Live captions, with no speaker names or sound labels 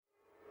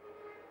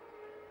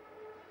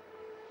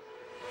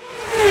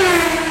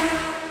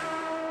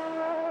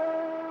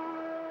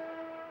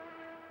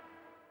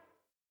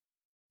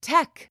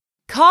tech,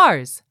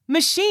 cars,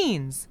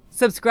 machines.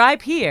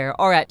 Subscribe here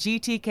or at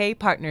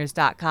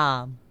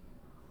gtkpartners.com.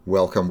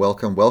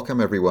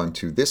 Welcome everyone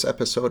to this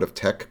episode of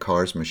Tech,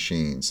 Cars,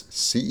 Machines,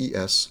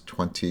 CES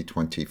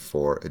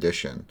 2024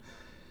 edition.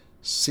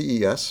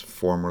 CES,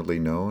 formerly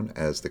known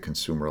as the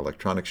Consumer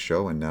Electronics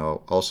Show and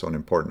now also an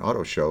important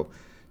auto show,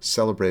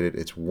 celebrated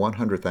its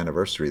 100th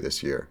anniversary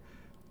this year.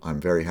 I'm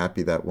very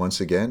happy that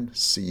once again,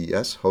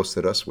 CES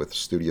hosted us with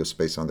studio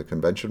space on the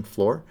convention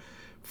floor,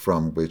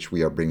 from which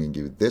we are bringing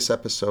you this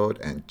episode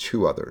and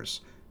two others.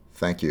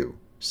 Thank you,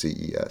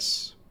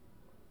 CES.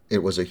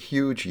 It was a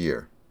huge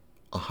year.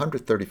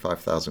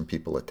 135,000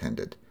 people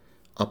attended,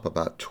 up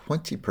about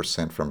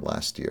 20% from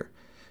last year.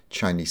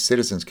 Chinese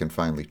citizens can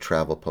finally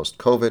travel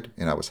post-COVID,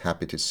 and I was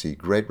happy to see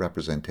great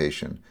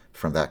representation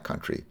from that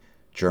country.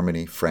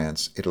 Germany,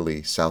 France,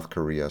 Italy, South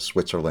Korea,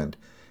 Switzerland,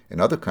 and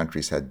other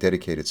countries had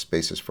dedicated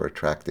spaces for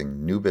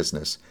attracting new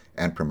business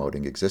and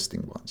promoting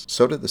existing ones.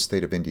 So did the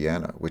state of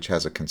Indiana, which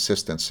has a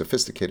consistent,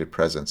 sophisticated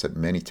presence at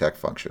many tech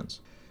functions.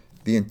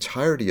 The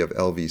entirety of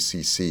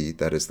LVCC,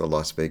 that is the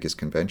Las Vegas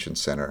Convention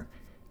Center,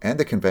 and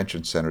the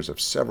convention centers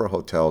of several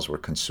hotels were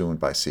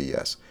consumed by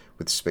CES,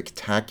 with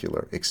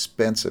spectacular,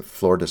 expensive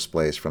floor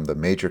displays from the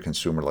major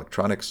consumer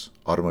electronics,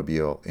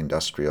 automobile,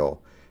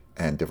 industrial,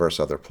 and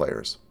diverse other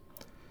players.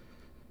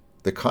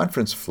 The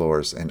conference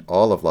floors and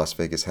all of Las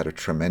Vegas had a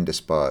tremendous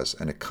buzz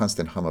and a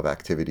constant hum of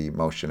activity,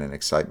 motion, and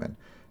excitement,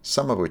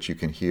 some of which you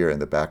can hear in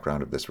the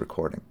background of this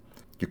recording.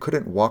 You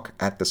couldn't walk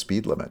at the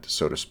speed limit,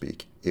 so to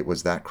speak. It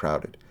was that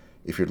crowded.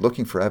 If you're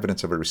looking for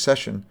evidence of a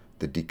recession,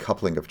 the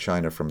decoupling of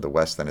China from the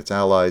West and its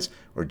allies,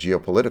 or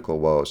geopolitical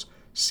woes,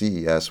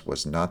 CES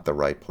was not the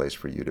right place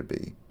for you to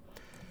be.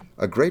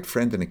 A great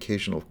friend and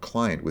occasional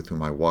client with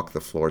whom I walked the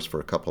floors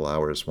for a couple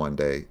hours one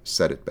day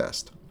said it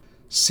best.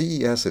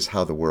 CES is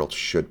how the world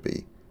should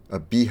be, a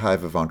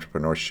beehive of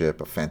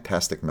entrepreneurship, a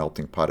fantastic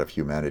melting pot of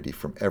humanity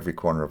from every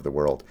corner of the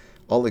world,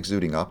 all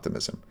exuding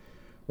optimism.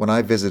 When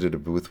I visited a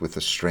booth with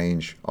a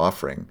strange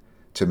offering,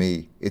 to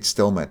me, it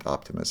still meant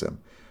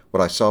optimism.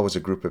 What I saw was a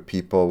group of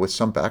people, with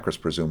some backers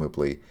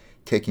presumably,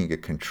 taking a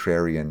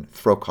contrarian,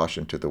 throw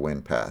caution to the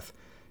wind path.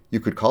 You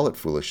could call it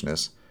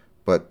foolishness,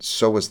 but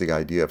so was the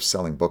idea of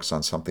selling books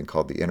on something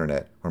called the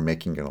internet or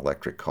making an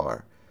electric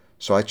car.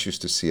 So I choose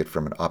to see it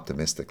from an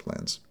optimistic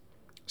lens.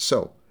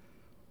 So,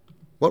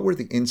 what were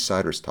the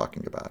insiders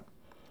talking about?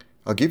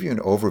 I'll give you an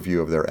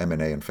overview of their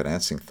M&A and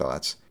financing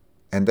thoughts,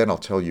 and then I'll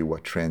tell you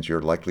what trends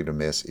you're likely to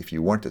miss if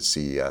you weren't at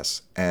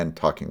CES and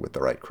talking with the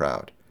right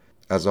crowd.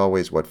 As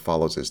always, what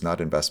follows is not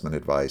investment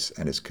advice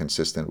and is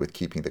consistent with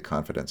keeping the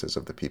confidences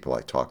of the people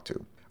I talk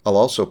to. I'll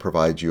also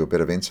provide you a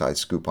bit of inside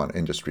scoop on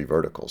industry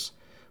verticals.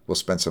 We'll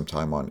spend some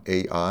time on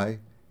AI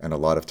and a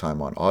lot of time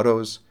on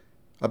autos,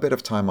 a bit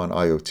of time on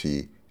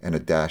IoT, and a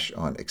dash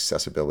on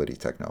accessibility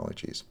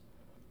technologies.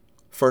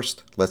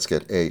 First, let's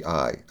get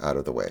AI out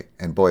of the way.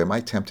 And boy, am I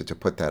tempted to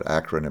put that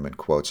acronym in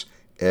quotes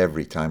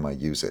every time I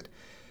use it,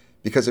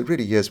 because it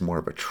really is more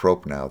of a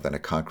trope now than a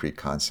concrete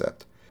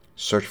concept.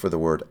 Search for the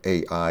word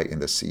AI in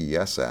the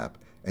CES app,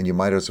 and you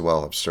might as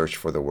well have searched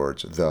for the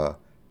words the,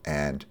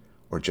 and,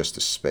 or just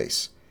a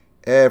space.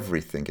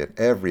 Everything at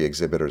every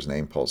exhibitor's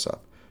name pulls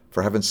up.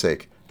 For heaven's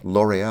sake,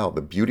 L'Oreal,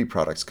 the beauty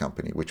products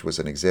company, which was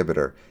an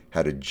exhibitor,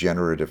 had a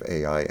generative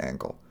AI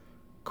angle.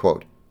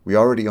 Quote, "We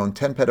already own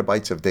 10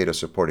 petabytes of data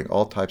supporting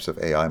all types of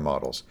AI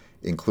models,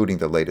 including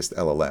the latest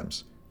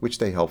LLMs, which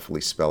they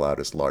helpfully spell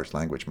out as large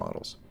language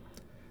models."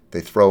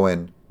 They throw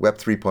in Web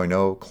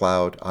 3.0,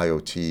 cloud,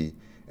 IoT,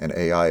 and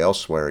AI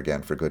elsewhere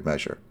again for good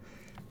measure.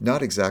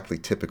 Not exactly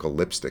typical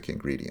lipstick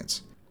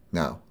ingredients.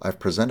 Now, I've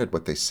presented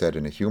what they said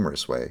in a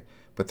humorous way,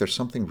 but there's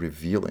something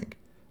revealing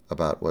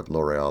about what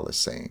L'Oreal is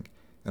saying,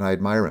 and I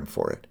admire him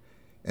for it.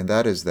 And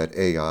that is that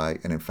AI,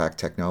 and in fact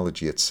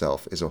technology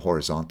itself, is a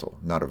horizontal,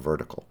 not a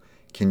vertical.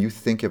 Can you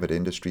think of an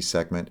industry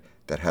segment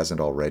that hasn't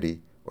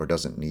already, or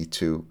doesn't need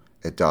to,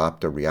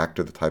 adopt or react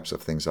to the types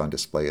of things on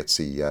display at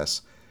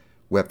CES?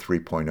 Web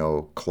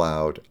 3.0,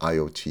 cloud,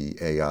 IoT,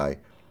 AI,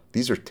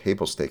 these are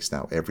table stakes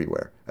now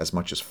everywhere, as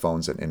much as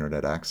phones and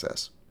internet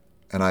access.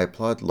 And I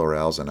applaud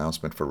L'Oreal's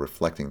announcement for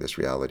reflecting this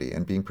reality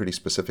and being pretty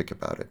specific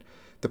about it.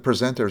 The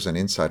presenters and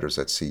insiders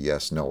at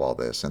CES know all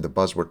this, and the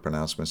buzzword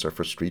pronouncements are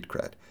for street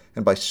cred.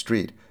 And by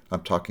street,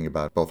 I'm talking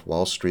about both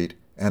Wall Street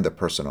and the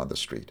person on the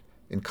street.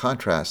 In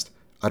contrast,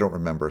 I don't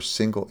remember a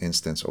single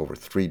instance over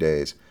 3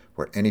 days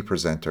where any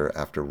presenter,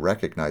 after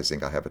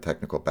recognizing I have a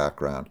technical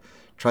background,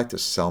 tried to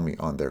sell me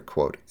on their,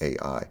 quote,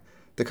 AI.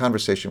 The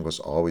conversation was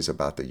always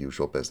about the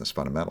usual business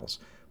fundamentals: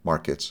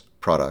 markets,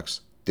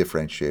 products,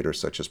 differentiators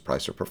such as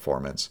price or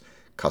performance,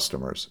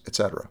 customers,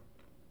 etc.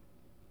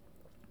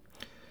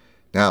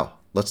 Now,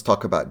 let's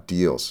talk about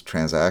deals,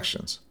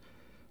 transactions.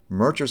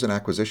 Mergers and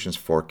acquisitions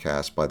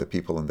forecast by the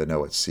people in the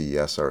know at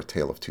CES are a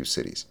tale of two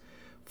cities.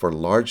 For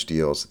large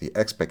deals, the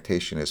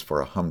expectation is for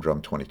a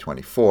humdrum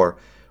 2024,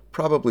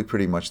 probably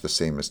pretty much the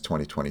same as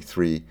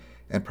 2023,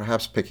 and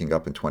perhaps picking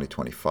up in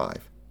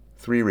 2025.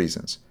 3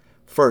 reasons.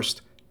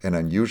 First, and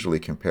unusually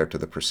compared to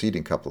the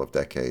preceding couple of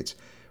decades,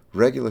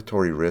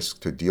 Regulatory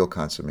risk to deal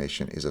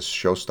consummation is a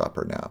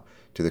showstopper now,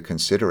 to the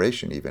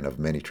consideration even of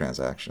many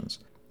transactions.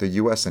 The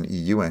US and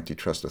EU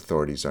antitrust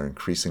authorities are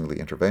increasingly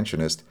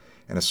interventionist,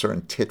 and a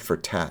certain tit for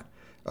tat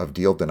of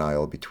deal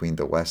denial between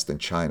the West and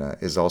China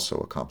is also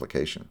a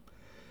complication.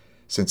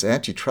 Since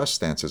antitrust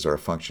stances are a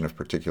function of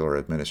particular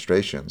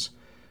administrations,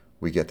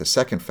 we get the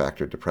second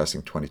factor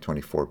depressing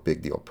 2024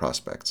 big deal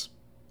prospects: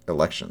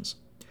 elections.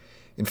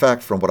 In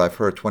fact, from what I've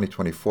heard,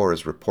 2024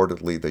 is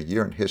reportedly the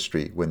year in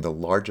history when the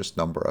largest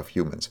number of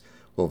humans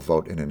will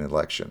vote in an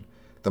election.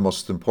 The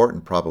most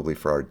important, probably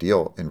for our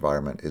deal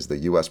environment, is the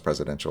US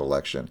presidential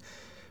election,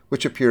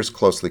 which appears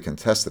closely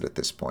contested at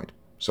this point.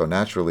 So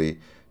naturally,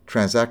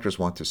 transactors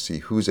want to see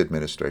whose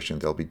administration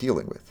they'll be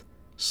dealing with: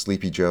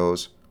 Sleepy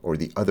Joe's or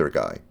the other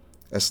guy,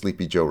 as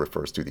Sleepy Joe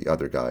refers to the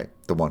other guy,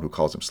 the one who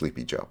calls him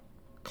Sleepy Joe.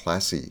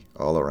 Classy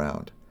all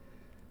around.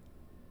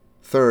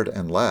 Third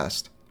and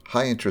last,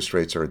 high interest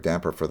rates are a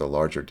damper for the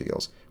larger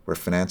deals, where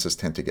finances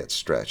tend to get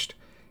stretched,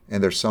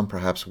 and there's some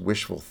perhaps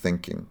wishful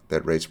thinking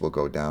that rates will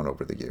go down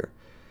over the year.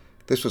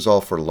 This was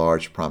all for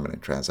large,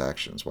 prominent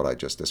transactions, what I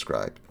just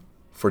described.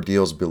 For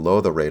deals below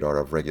the radar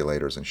of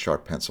regulators and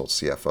sharp-penciled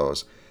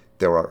CFOs,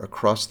 there are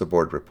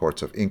across-the-board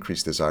reports of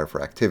increased desire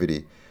for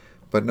activity,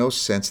 but no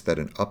sense that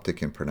an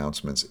uptick in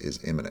pronouncements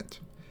is imminent.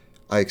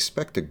 I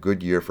expect a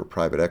good year for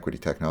private equity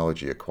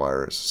technology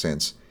acquirers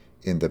since,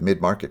 in the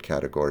mid-market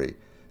category,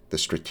 the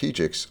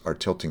strategics are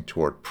tilting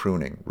toward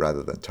pruning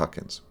rather than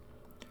tuck-ins.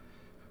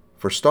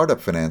 For startup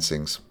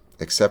financings,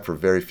 except for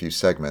very few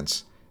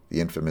segments, the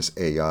infamous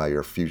AI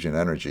or fusion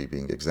energy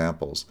being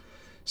examples,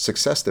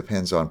 success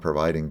depends on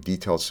providing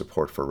detailed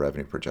support for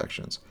revenue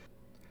projections.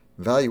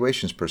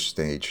 Valuations per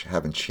stage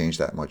haven't changed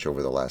that much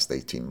over the last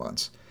 18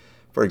 months.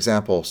 For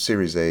example,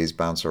 Series A's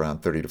bounce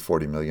around 30 to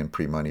 40 million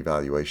pre-money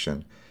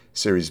valuation,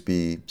 Series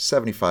B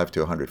 75 to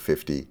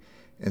 150,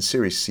 and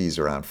Series C's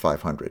around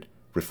 500,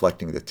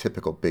 reflecting the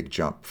typical big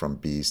jump from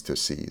B's to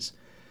C's.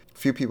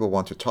 Few people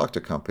want to talk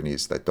to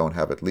companies that don't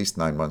have at least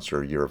 9 months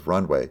or a year of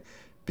runway,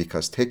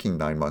 because taking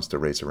 9 months to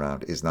raise a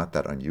round is not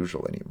that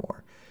unusual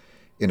anymore.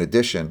 In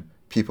addition,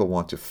 people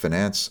want to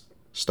finance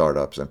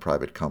startups and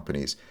private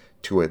companies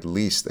to at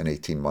least an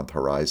 18-month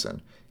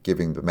horizon,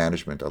 giving the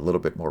management a little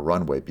bit more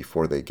runway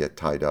before they get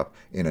tied up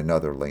in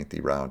another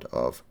lengthy round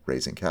of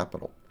raising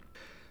capital.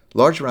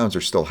 Large rounds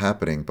are still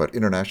happening, but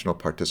international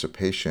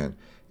participation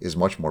is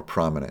much more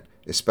prominent,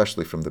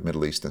 especially from the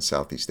Middle East and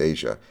Southeast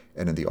Asia,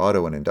 and in the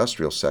auto and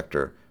industrial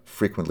sector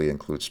frequently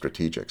includes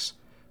strategics.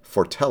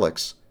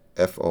 Fortellix,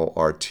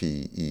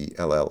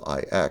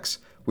 Fortellix,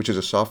 which is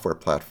a software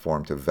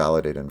platform to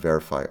validate and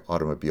verify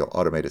automobile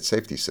automated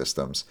safety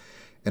systems,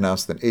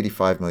 announced an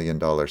 $85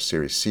 million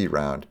Series C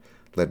round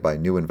led by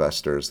new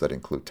investors that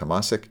include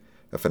Temasek,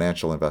 a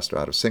financial investor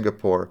out of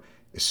Singapore,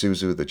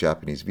 Isuzu, the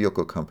Japanese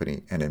vehicle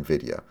company, and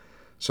NVIDIA.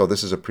 So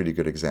this is a pretty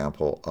good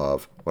example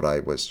of what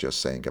I was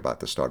just saying about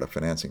the startup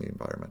financing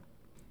environment.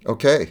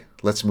 Okay,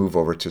 let's move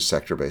over to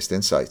sector-based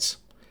insights.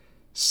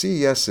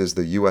 CES is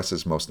the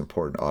US's most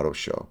important auto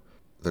show.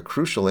 The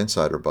crucial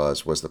insider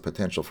buzz was the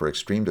potential for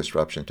extreme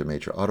disruption to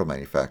major auto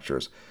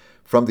manufacturers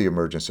from the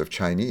emergence of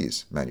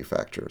Chinese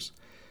manufacturers.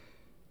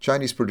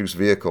 Chinese-produced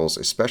vehicles,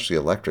 especially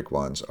electric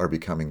ones, are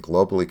becoming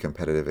globally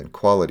competitive in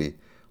quality,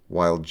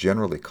 while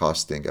generally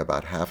costing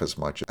about half as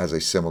much as a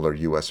similar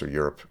US or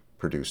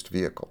Europe-produced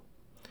vehicle.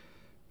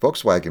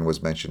 Volkswagen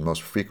was mentioned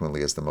most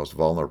frequently as the most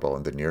vulnerable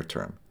in the near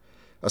term.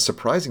 A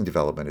surprising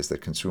development is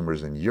that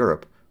consumers in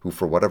Europe, who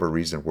for whatever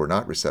reason were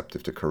not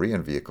receptive to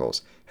Korean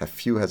vehicles, have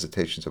few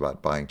hesitations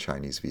about buying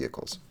Chinese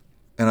vehicles.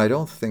 And I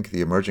don't think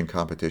the emerging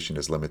competition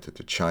is limited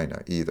to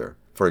China either.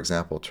 For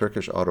example,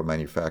 Turkish auto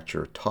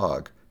manufacturer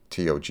TOGG,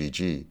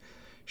 T-O-G-G,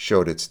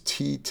 showed its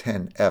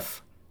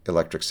T10F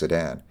electric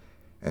sedan,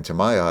 and to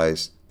my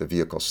eyes, the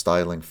vehicle's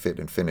styling, fit,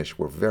 and finish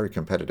were very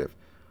competitive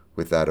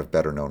with that of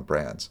better-known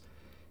brands.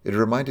 It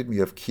reminded me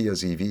of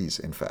Kia's EVs,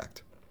 in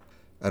fact.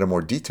 At a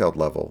more detailed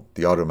level,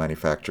 the auto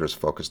manufacturers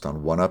focused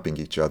on one-upping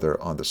each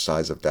other on the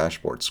size of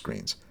dashboard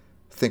screens.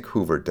 Think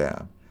Hoover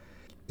Dam.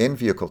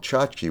 In-vehicle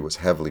tchotchke was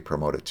heavily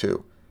promoted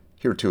too.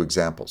 Here are 2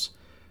 examples.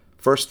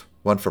 First,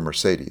 one from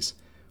Mercedes,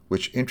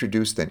 which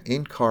introduced an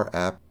in-car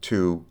app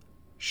to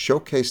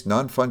showcase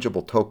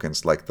non-fungible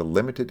tokens like the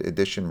limited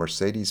edition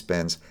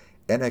Mercedes-Benz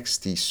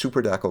NXT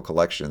SuperDackle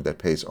collection that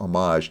pays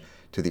homage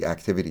to the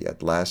activity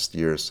at last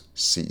year's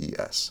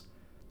CES.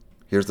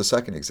 Here's the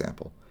second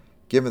example.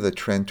 Given the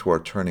trend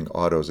toward turning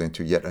autos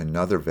into yet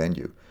another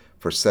venue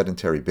for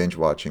sedentary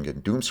binge-watching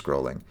and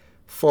doom-scrolling,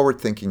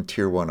 forward-thinking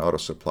Tier 1 auto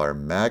supplier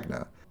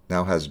Magna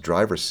now has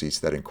driver's seats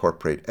that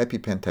incorporate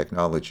EpiPen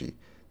technology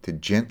to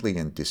gently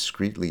and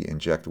discreetly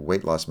inject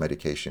weight loss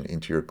medication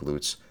into your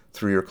glutes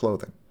through your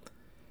clothing.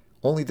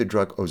 Only the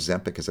drug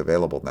Ozempic is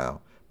available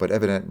now, but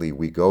evidently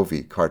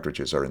Wegovy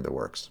cartridges are in the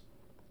works.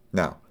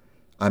 Now,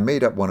 I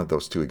made up one of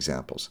those 2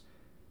 examples.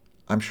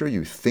 I'm sure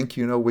you think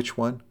you know which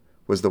one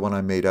was the one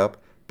I made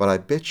up, but I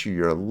bet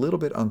you're a little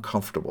bit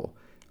uncomfortable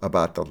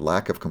about the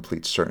lack of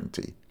complete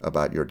certainty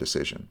about your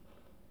decision.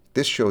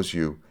 This shows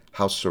you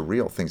how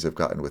surreal things have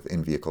gotten with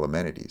in-vehicle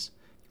amenities.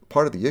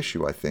 Part of the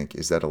issue, I think,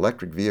 is that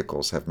electric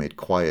vehicles have made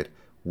quiet,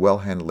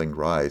 well-handling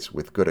rides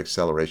with good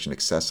acceleration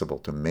accessible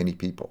to many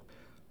people.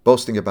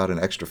 Boasting about an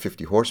extra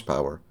 50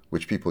 horsepower,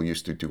 which people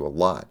used to do a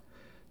lot,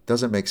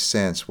 doesn't make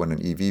sense when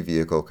an EV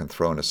vehicle can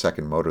throw in a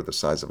second motor the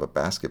size of a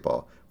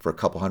basketball for a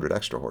couple hundred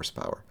extra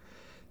horsepower.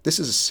 This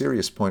is a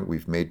serious point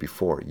we've made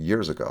before,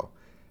 years ago.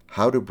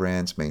 How do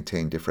brands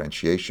maintain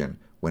differentiation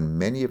when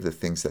many of the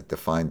things that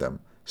define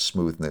them,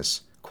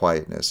 smoothness,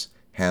 quietness,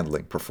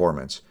 handling,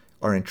 performance,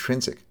 are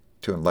intrinsic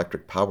to an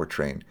electric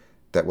powertrain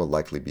that will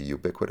likely be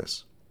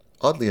ubiquitous?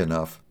 Oddly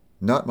enough,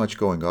 not much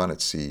going on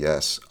at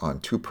CES on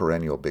two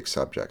perennial big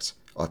subjects,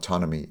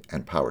 autonomy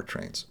and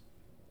powertrains.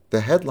 The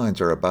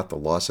headlines are about the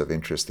loss of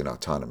interest in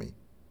autonomy.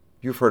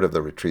 You've heard of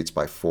the retreats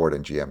by Ford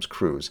and GM's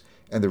Cruise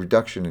and the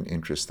reduction in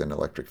interest in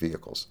electric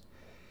vehicles.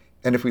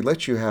 And if we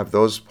let you have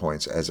those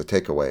points as a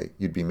takeaway,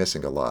 you'd be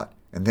missing a lot,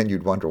 and then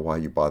you'd wonder why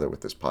you bother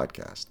with this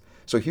podcast.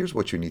 So here's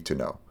what you need to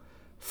know.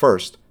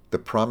 First, the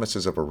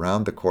promises of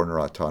around-the-corner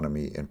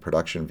autonomy in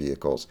production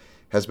vehicles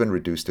has been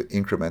reduced to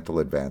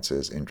incremental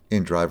advances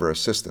in driver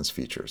assistance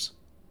features,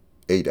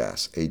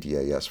 ADAS,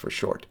 ADAS for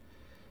short.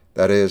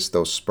 That is,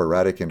 those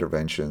sporadic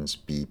interventions,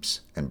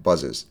 beeps, and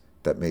buzzes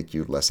that make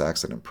you less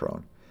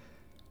accident-prone.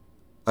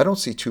 I don't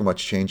see too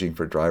much changing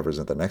for drivers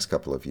in the next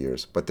couple of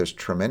years, but there's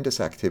tremendous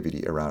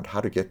activity around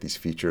how to get these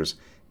features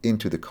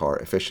into the car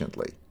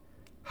efficiently.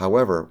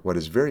 However, what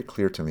is very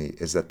clear to me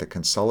is that the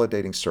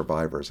consolidating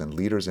survivors and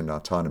leaders in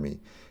autonomy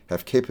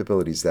have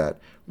capabilities that,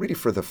 really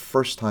for the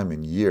first time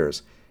in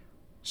years,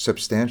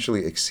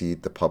 substantially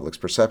exceed the public's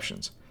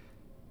perceptions.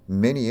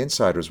 Many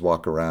insiders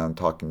walk around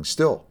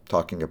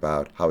talking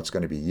about how it's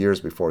going to be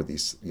years before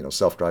these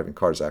self-driving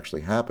cars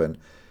actually happen,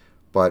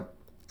 but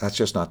that's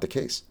just not the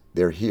case.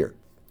 They're here.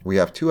 We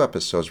have 2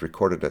 episodes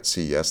recorded at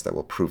CES that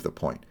will prove the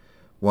point.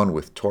 One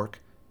with Torque,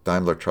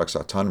 Daimler Truck's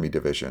autonomy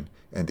division,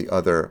 and the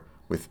other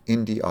with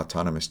Indy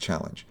Autonomous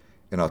Challenge,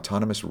 an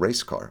autonomous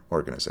race car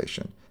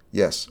organization.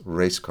 Yes,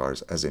 race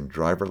cars, as in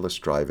driverless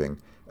driving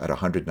at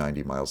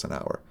 190 miles an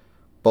hour.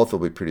 Both will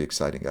be pretty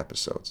exciting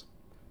episodes.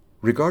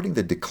 Regarding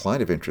the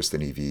decline of interest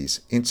in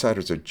EVs,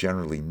 insiders are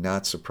generally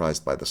not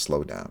surprised by the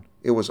slowdown.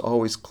 It was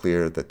always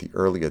clear that the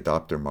early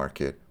adopter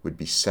market would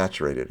be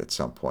saturated at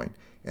some point,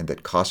 and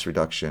that cost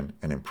reduction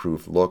and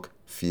improved look,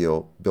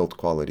 feel, build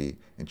quality,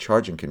 and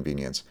charging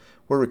convenience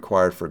were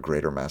required for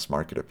greater mass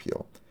market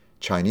appeal.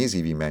 Chinese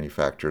EV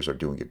manufacturers are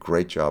doing a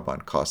great job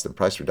on cost and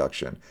price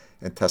reduction,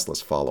 and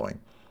Tesla's following.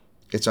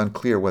 It's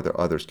unclear whether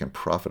others can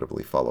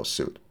profitably follow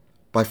suit.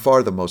 By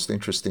far the most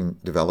interesting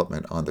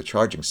development on the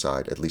charging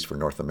side, at least for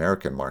North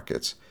American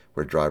markets,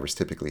 where drivers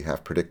typically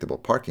have predictable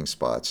parking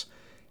spots,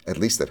 at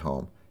least at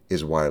home,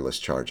 is wireless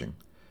charging.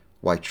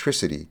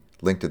 Witricity,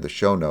 linked in the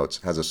show notes,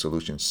 has a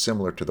solution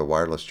similar to the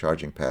wireless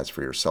charging pads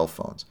for your cell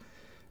phones.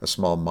 A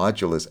small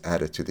module is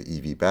added to the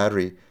EV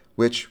battery,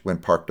 which, when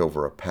parked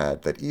over a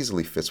pad that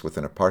easily fits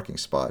within a parking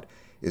spot,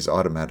 is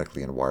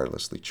automatically and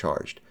wirelessly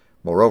charged.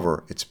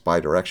 Moreover, it's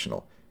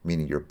bidirectional,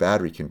 meaning your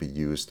battery can be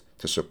used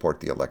to support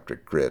the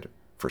electric grid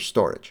for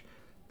storage.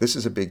 This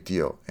is a big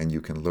deal, and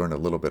you can learn a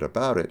little bit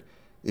about it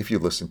if you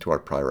listen to our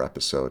prior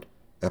episode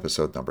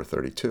number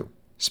 32.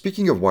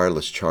 Speaking of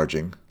wireless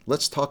charging,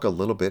 let's talk a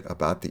little bit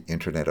about the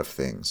Internet of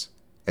Things.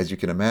 As you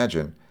can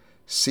imagine,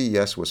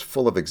 CES was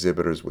full of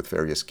exhibitors with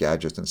various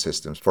gadgets and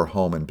systems for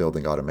home and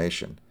building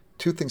automation.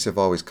 2 things have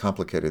always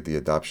complicated the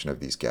adoption of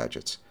these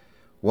gadgets.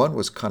 One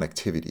was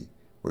connectivity,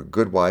 where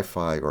good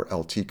Wi-Fi or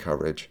LTE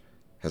coverage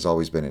has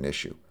always been an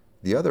issue.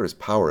 The other is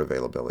power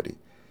availability.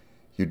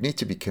 You'd need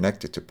to be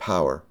connected to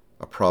power,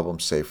 a problem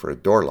say for a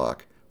door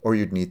lock, or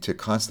you'd need to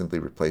constantly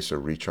replace or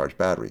recharge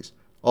batteries,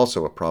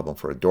 also a problem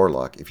for a door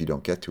lock if you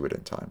don't get to it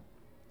in time.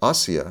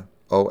 Ossia,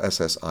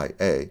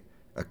 OSSIA,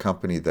 a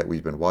company that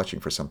we've been watching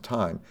for some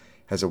time,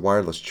 has a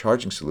wireless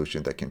charging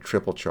solution that can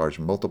triple charge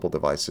multiple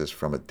devices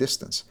from a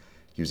distance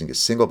using a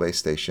single base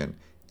station,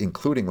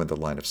 including when the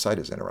line of sight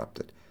is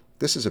interrupted.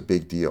 This is a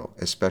big deal,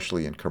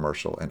 especially in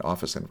commercial and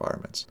office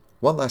environments.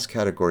 One last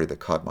category that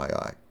caught my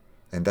eye,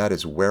 and that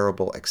is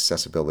wearable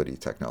accessibility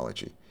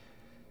technology.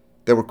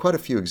 There were quite a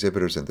few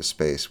exhibitors in the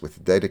space with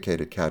a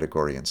dedicated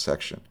category and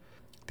section.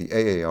 The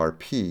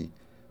AARP,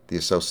 the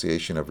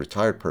Association of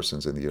Retired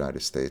Persons in the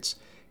United States,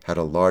 had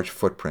a large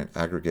footprint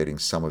aggregating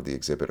some of the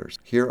exhibitors.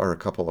 Here are a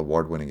couple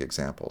award-winning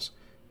examples.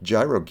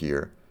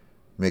 GyroGear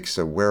makes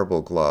a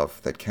wearable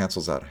glove that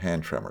cancels out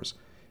hand tremors,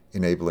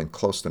 enabling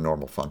close to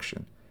normal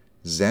function.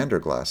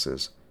 Xander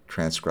glasses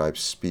transcribe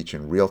speech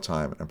in real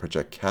time and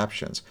project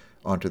captions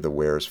onto the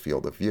wearer's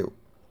field of view.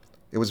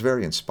 It was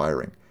very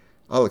inspiring.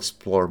 I'll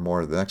explore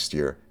more next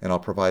year, and I'll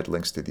provide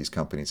links to these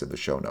companies in the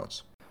show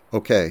notes.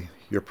 Okay,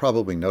 you're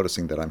probably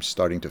noticing that I'm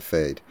starting to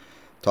fade.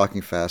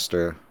 Talking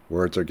faster,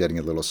 words are getting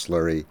a little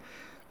slurry.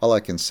 All I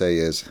can say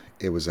is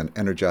it was an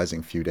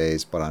energizing few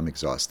days, but I'm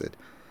exhausted.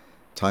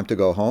 Time to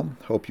go home.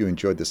 Hope you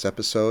enjoyed this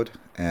episode,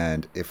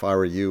 and if I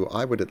were you,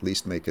 I would at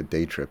least make a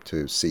day trip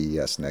to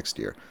CES next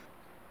year.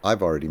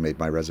 I've already made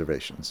my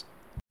reservations.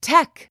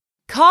 Tech,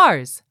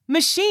 cars,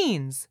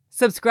 machines.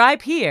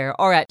 Subscribe here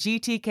or at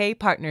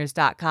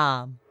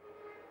gtkpartners.com.